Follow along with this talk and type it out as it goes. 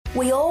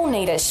We all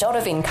need a shot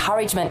of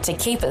encouragement to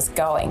keep us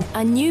going.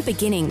 A New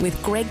Beginning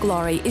with Greg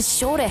Laurie is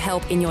sure to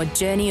help in your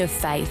journey of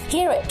faith.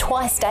 Hear it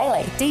twice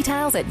daily.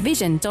 Details at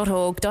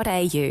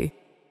vision.org.au.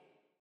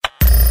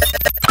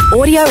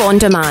 Audio on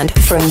demand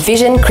from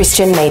Vision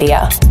Christian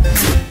Media.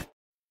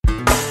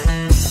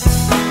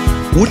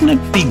 Wouldn't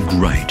it be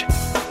great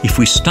if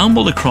we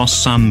stumbled across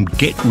some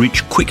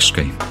get-rich-quick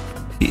scheme?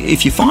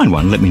 If you find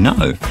one, let me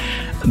know.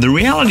 The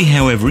reality,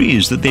 however,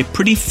 is that they're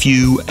pretty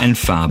few and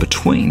far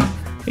between.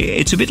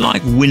 It's a bit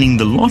like winning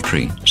the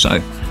lottery.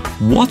 So,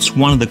 what's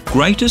one of the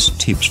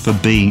greatest tips for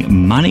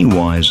being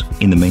money-wise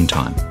in the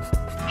meantime?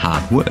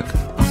 Hard work.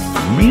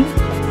 Really?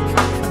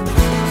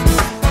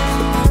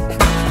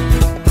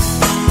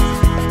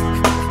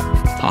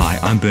 Hi,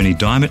 I'm Bernie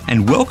Diamond,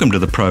 and welcome to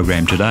the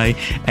program today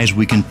as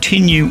we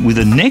continue with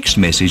the next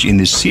message in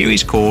this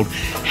series called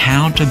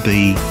How to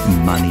Be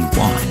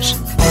Money-Wise.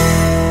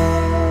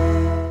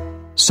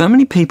 So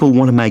many people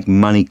want to make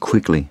money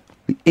quickly,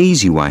 the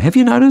easy way. Have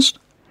you noticed?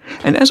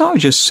 And as I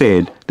just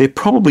said, there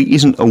probably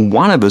isn't a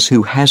one of us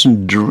who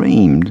hasn't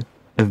dreamed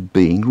of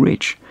being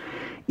rich.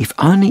 If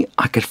only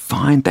I could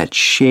find that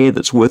share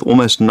that's worth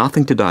almost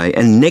nothing today,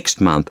 and next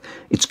month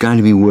it's going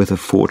to be worth a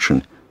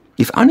fortune.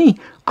 If only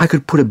I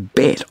could put a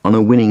bet on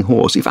a winning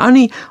horse. If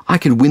only I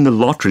could win the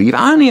lottery. If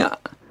only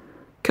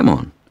Come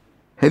on.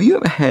 Have you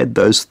ever had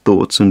those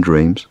thoughts and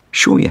dreams?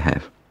 Sure you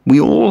have.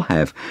 We all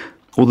have.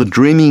 Or the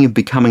dreaming of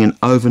becoming an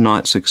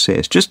overnight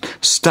success, just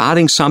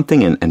starting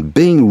something and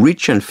being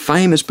rich and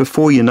famous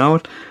before you know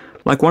it,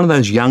 like one of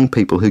those young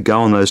people who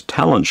go on those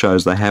talent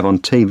shows they have on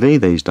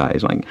TV these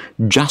days, like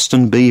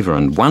Justin Bieber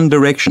and One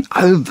Direction,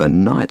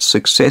 overnight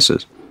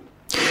successes.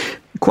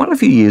 Quite a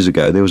few years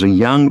ago, there was a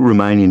young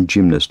Romanian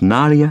gymnast,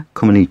 Nadia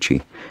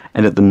Comaneci,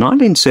 and at the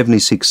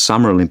 1976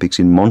 Summer Olympics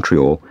in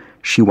Montreal,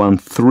 she won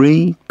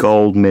 3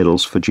 gold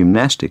medals for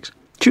gymnastics.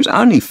 She was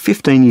only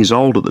 15 years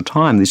old at the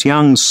time, this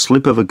young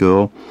slip of a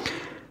girl.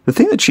 The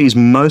thing that she's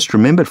most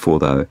remembered for,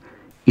 though,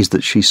 is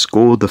that she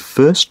scored the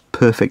first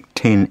perfect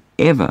 10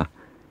 ever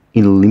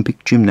in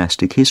Olympic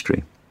gymnastic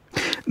history.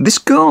 This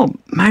girl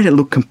made it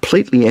look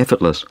completely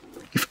effortless.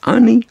 If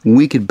only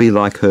we could be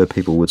like her,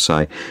 people would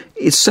say.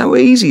 It's so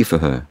easy for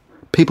her.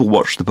 People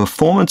watched the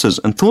performances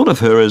and thought of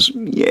her as,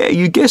 yeah,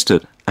 you guessed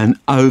it, an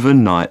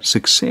overnight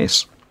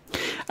success.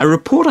 A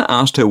reporter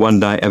asked her one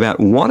day about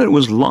what it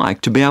was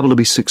like to be able to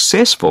be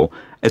successful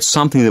at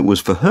something that was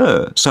for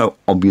her so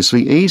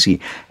obviously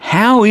easy.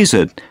 How is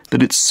it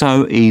that it's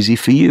so easy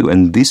for you?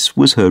 And this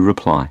was her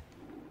reply.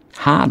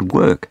 Hard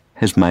work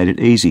has made it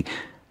easy.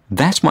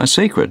 That's my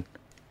secret.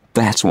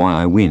 That's why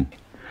I win.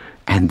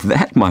 And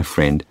that, my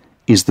friend,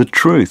 is the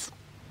truth.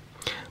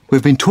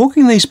 We've been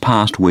talking these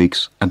past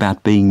weeks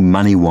about being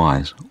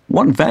money-wise,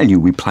 what value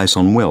we place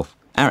on wealth,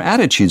 our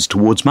attitudes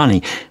towards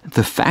money,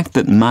 the fact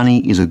that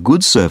money is a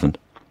good servant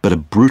but a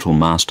brutal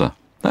master,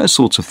 those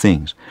sorts of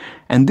things.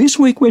 And this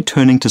week we're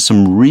turning to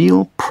some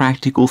real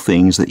practical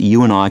things that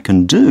you and I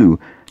can do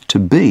to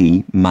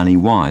be money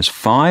wise.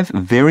 5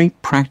 very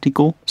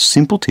practical,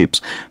 simple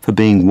tips for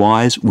being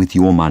wise with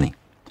your money.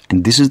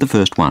 And this is the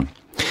first one.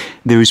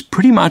 There is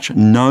pretty much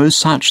no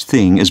such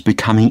thing as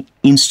becoming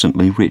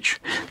instantly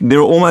rich. There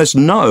are almost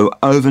no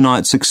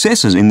overnight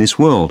successes in this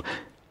world.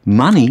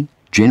 Money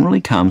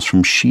generally comes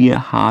from sheer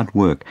hard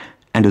work.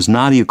 And as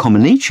Nadia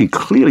Comaneci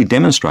clearly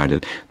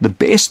demonstrated, the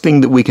best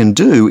thing that we can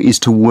do is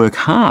to work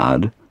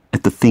hard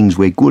at the things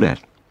we're good at.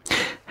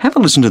 Have a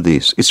listen to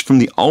this. It's from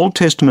the Old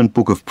Testament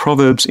book of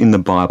Proverbs in the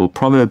Bible,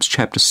 Proverbs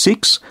chapter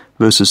 6,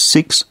 verses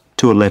 6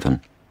 to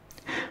 11.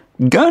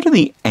 Go to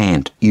the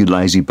ant, you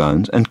lazy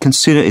bones, and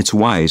consider its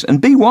ways,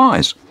 and be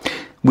wise.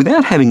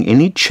 Without having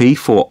any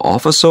chief or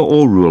officer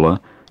or ruler,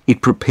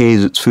 it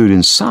prepares its food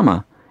in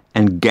summer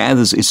and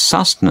gathers its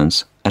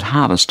sustenance at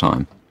harvest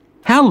time.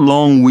 How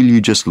long will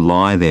you just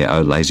lie there,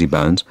 O lazy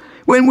bones?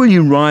 When will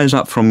you rise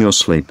up from your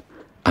sleep?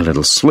 A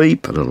little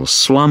sleep, a little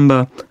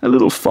slumber, a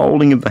little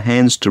folding of the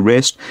hands to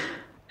rest,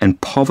 and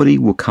poverty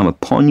will come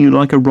upon you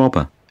like a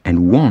robber,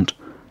 and want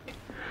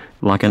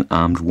like an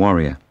armed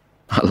warrior.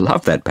 I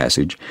love that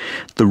passage.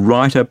 The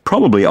writer,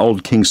 probably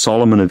old King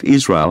Solomon of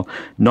Israel,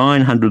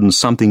 900 and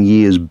something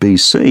years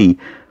BC,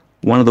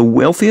 one of the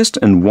wealthiest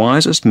and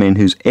wisest men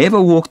who's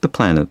ever walked the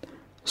planet,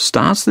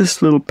 starts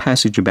this little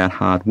passage about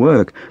hard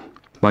work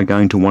by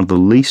going to one of the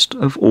least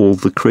of all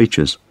the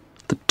creatures,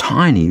 the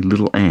tiny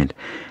little ant.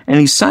 And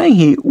he's saying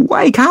here,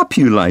 wake up,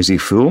 you lazy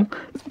fool.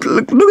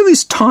 Look at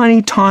this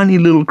tiny, tiny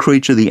little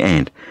creature, the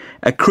ant.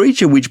 A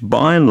creature which,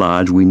 by and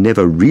large, we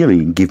never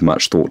really give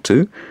much thought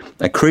to.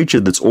 A creature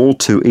that's all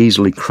too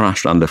easily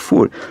crushed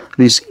underfoot.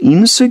 This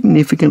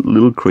insignificant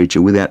little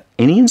creature, without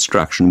any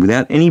instruction,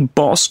 without any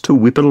boss to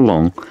whip it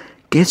along,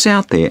 gets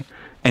out there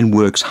and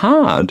works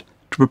hard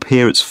to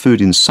prepare its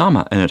food in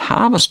summer and at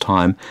harvest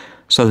time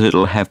so that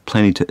it'll have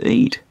plenty to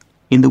eat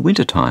in the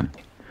winter time.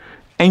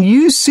 And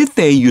you sit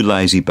there, you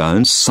lazy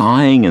bones,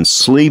 sighing and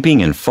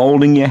sleeping and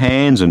folding your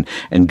hands and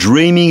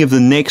dreaming of the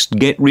next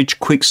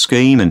get-rich-quick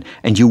scheme,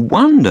 and you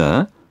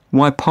wonder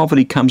why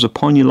poverty comes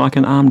upon you like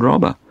an armed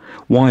robber,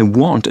 why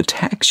want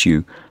attacks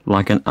you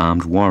like an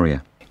armed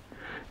warrior.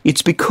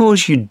 It's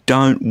because you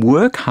don't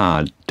work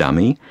hard,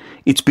 dummy.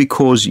 It's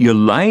because you're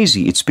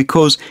lazy. It's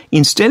because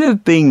instead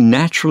of being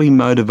naturally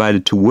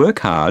motivated to work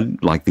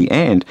hard, like the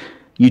ant,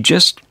 you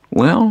just,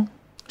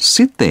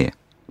 sit there.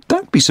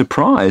 Don't be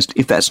surprised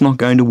if that's not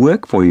going to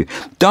work for you.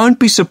 Don't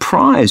be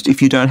surprised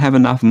if you don't have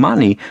enough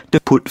money to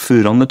put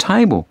food on the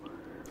table.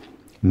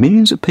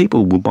 Millions of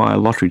people will buy a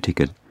lottery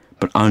ticket,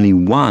 but only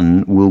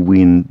one will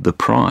win the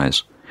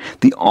prize.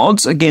 The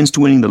odds against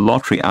winning the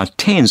lottery are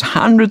tens,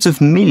 hundreds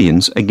of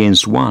millions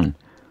against one.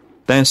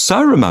 They are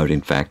so remote,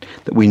 in fact,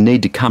 that we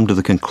need to come to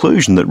the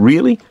conclusion that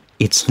really,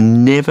 it's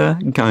never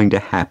going to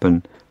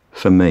happen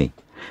for me.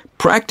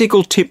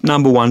 Practical tip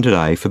number 1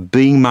 today for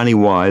being money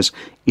wise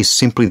is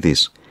simply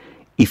this.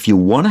 If you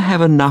want to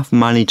have enough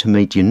money to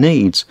meet your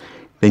needs,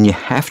 then you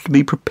have to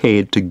be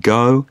prepared to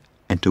go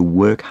and to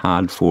work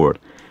hard for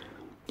it.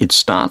 It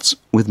starts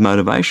with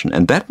motivation,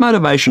 and that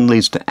motivation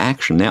leads to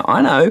action. Now,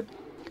 I know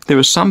there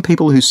are some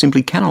people who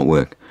simply cannot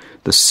work.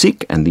 The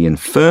sick and the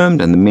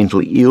infirmed and the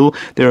mentally ill.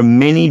 There are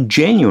many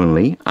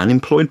genuinely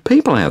unemployed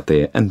people out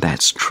there, and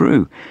that's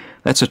true.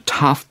 That's a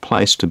tough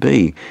place to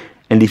be.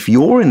 And if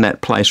you're in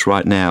that place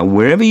right now,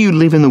 wherever you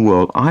live in the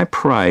world, I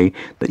pray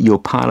that you're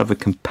part of a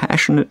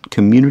compassionate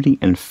community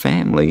and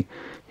family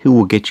who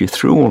will get you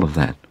through all of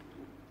that.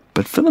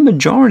 But for the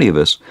majority of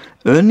us,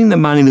 earning the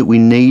money that we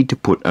need to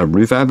put a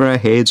roof over our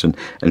heads and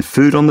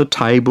food on the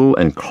table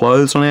and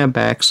clothes on our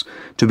backs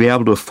to be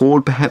able to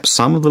afford perhaps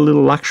some of the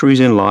little luxuries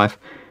in life,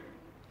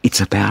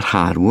 it's about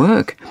hard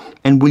work.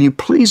 And will you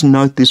please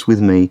note this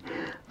with me?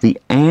 The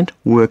ant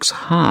works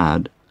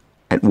hard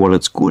at what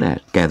it's good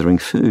at, gathering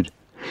food.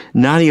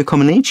 Nadia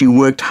Comaneci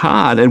worked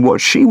hard at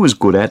what she was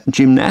good at,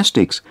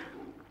 gymnastics.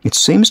 It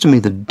seems to me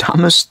the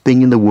dumbest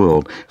thing in the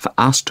world for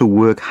us to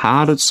work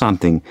hard at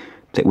something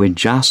that we're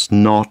just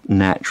not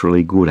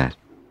naturally good at.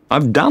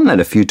 I've done that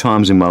a few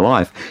times in my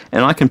life,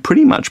 and I can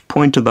pretty much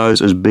point to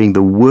those as being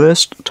the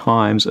worst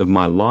times of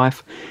my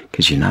life,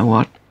 because you know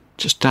what? It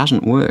just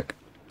doesn't work.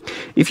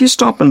 If you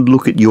stop and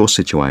look at your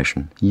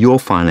situation, your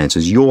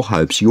finances, your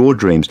hopes, your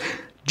dreams,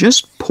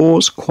 just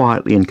pause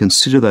quietly and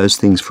consider those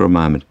things for a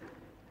moment.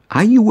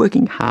 Are you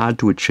working hard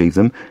to achieve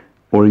them,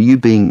 or are you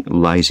being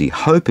lazy,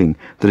 hoping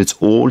that it's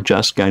all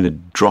just going to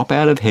drop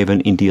out of heaven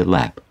into your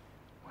lap?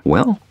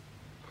 Well,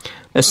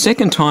 a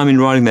second time in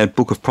writing that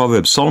book of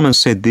Proverbs, Solomon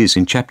said this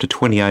in chapter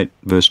 28,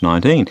 verse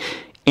 19,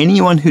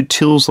 "Anyone who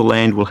tills the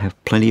land will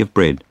have plenty of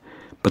bread,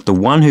 but the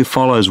one who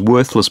follows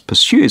worthless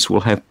pursuits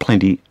will have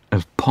plenty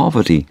of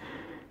poverty."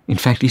 In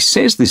fact, he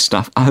says this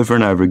stuff over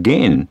and over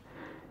again.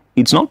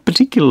 It's not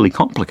particularly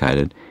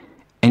complicated,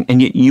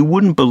 and yet you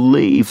wouldn't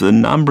believe the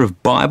number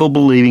of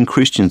Bible-believing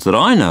Christians that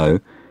I know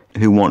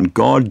who want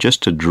God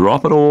just to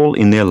drop it all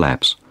in their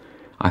laps.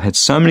 I've had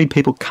so many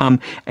people come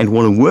and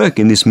want to work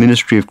in this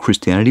ministry of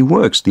Christianity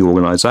Works, the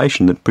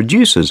organisation that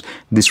produces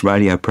this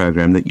radio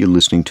program that you're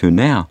listening to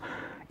now.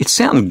 It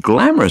sounds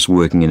glamorous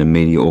working in a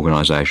media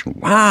organisation.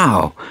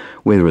 Wow!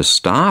 Whether as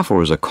staff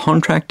or as a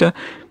contractor.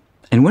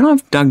 And when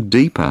I've dug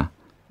deeper,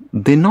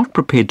 they're not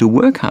prepared to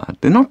work hard.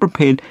 They're not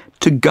prepared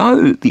to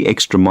go the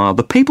extra mile.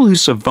 The people who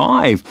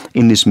survive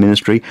in this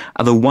ministry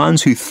are the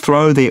ones who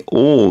throw their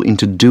all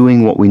into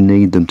doing what we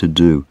need them to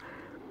do.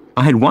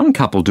 I had one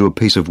couple do a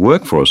piece of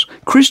work for us,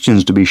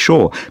 Christians to be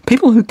sure,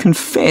 people who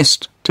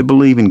confessed to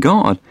believe in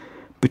God,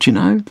 but you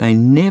know, they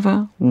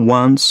never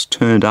once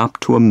turned up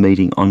to a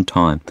meeting on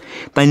time.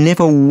 They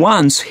never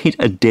once hit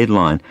a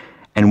deadline,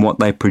 and what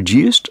they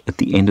produced at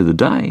the end of the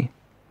day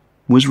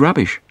was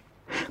rubbish.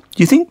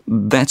 Do you think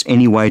that's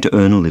any way to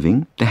earn a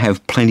living, to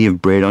have plenty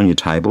of bread on your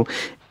table?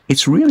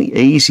 It's really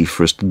easy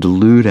for us to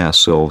delude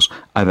ourselves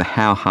over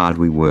how hard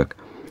we work.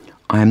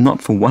 I am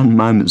not for one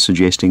moment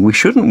suggesting we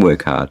shouldn't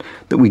work hard,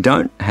 that we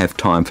don't have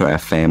time for our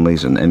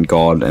families and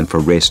God and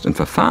for rest and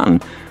for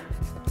fun.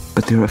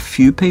 But there are a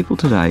few people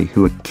today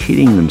who are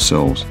kidding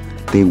themselves.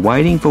 They're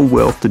waiting for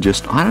wealth to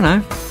just,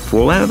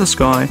 fall out of the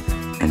sky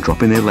and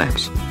drop in their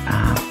laps.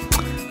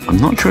 I'm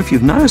not sure if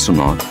you've noticed or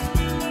not,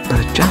 but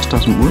it just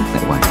doesn't work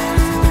that way.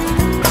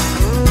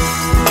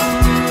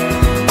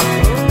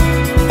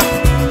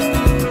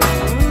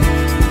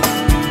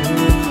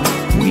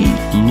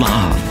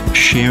 Love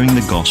sharing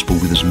the gospel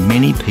with as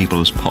many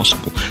people as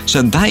possible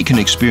so they can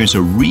experience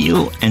a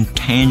real and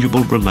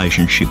tangible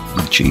relationship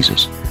with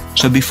Jesus.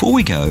 So before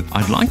we go,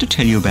 I'd like to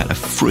tell you about a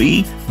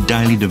free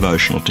daily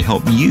devotional to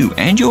help you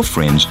and your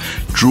friends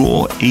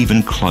draw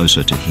even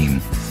closer to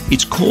Him.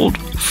 It's called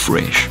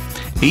Fresh.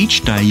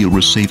 Each day you'll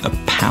receive a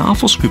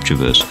powerful scripture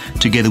verse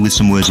together with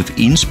some words of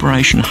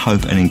inspiration,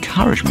 hope and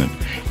encouragement.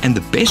 And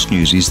the best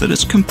news is that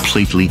it's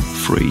completely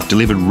free,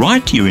 delivered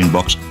right to your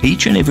inbox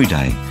each and every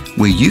day,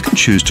 where you can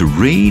choose to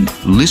read,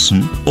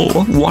 listen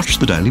or watch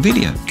the daily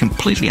video.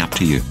 Completely up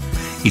to you.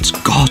 It's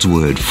God's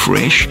Word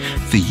fresh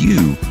for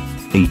you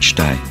each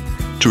day.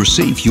 To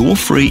receive your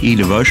free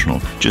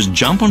e-devotional, just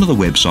jump onto the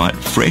website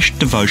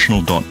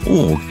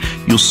freshdevotional.org.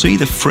 You'll see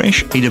the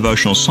Fresh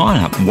e-devotional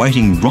sign-up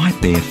waiting right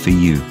there for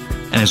you.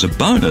 And as a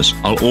bonus,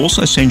 I'll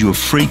also send you a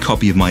free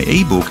copy of my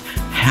ebook,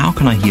 How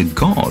Can I Hear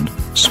God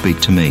speak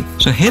to me.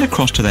 So head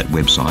across to that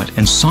website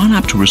and sign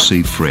up to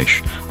receive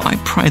fresh. I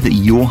pray that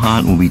your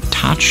heart will be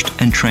touched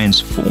and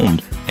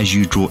transformed as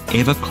you draw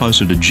ever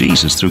closer to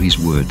Jesus through his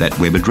word. That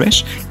web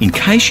address, in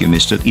case you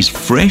missed it, is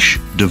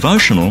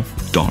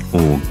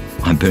freshdevotional.org.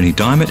 I'm Bernie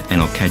Diamond, and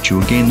I'll catch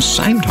you again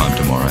same time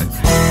tomorrow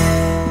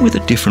with a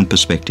different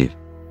perspective.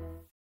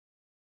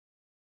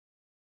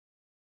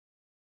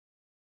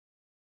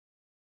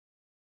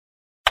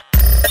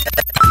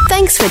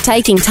 Thanks for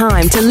taking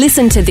time to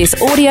listen to this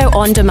audio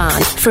on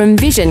demand from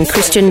Vision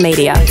Christian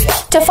Media.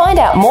 To find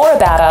out more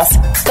about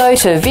us, go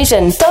to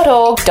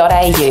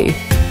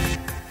vision.org.au.